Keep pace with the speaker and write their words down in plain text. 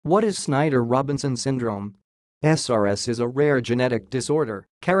What is Snyder-Robinson Syndrome? SRS is a rare genetic disorder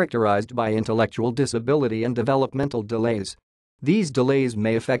characterized by intellectual disability and developmental delays. These delays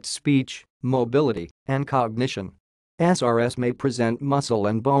may affect speech, mobility, and cognition. SRS may present muscle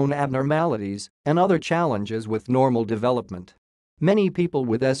and bone abnormalities and other challenges with normal development. Many people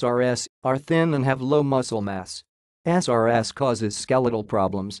with SRS are thin and have low muscle mass. SRS causes skeletal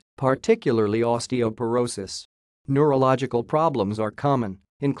problems, particularly osteoporosis. Neurological problems are common,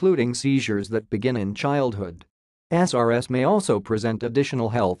 including seizures that begin in childhood. SRS may also present additional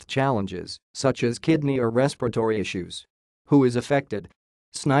health challenges, such as kidney or respiratory issues. Who is affected?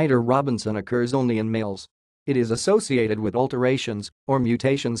 Snyder-Robinson occurs only in males. It is associated with alterations or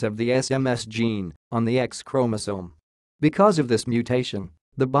mutations of the SMS gene on the X chromosome. Because of this mutation,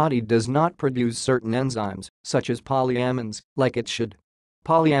 the body does not produce certain enzymes, such as polyamines, like it should.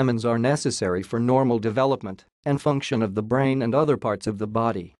 Polyamines are necessary for normal development and function of the brain and other parts of the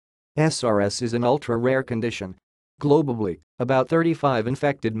body. SRS is an ultra-rare condition. Globally, about 35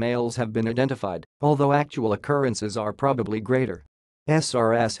 infected males have been identified, although actual occurrences are probably greater.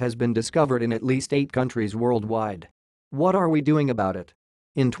 SRS has been discovered in at least 8 countries worldwide. What are we doing about it?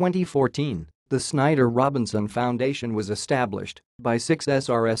 In 2014, the Snyder-Robinson Foundation was established by 6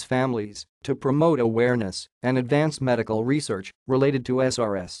 SRS families to promote awareness and advance medical research related to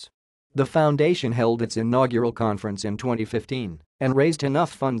SRS. The foundation held its inaugural conference in 2015 and raised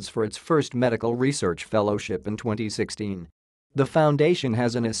enough funds for its first medical research fellowship in 2016. The foundation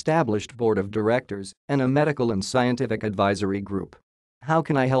has an established board of directors and a medical and scientific advisory group. How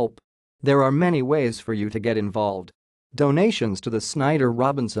can I help? There are many ways for you to get involved. Donations to the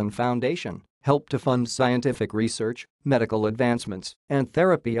Snyder-Robinson Foundation help to fund scientific research, medical advancements, and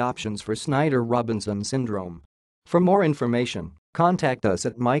therapy options for Snyder-Robinson syndrome. For more information, contact us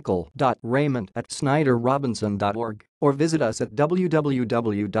at michael.raymond@snyderrobinson.org or visit us at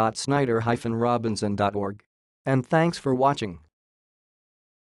www.snyder-robinson.org. And thanks for watching.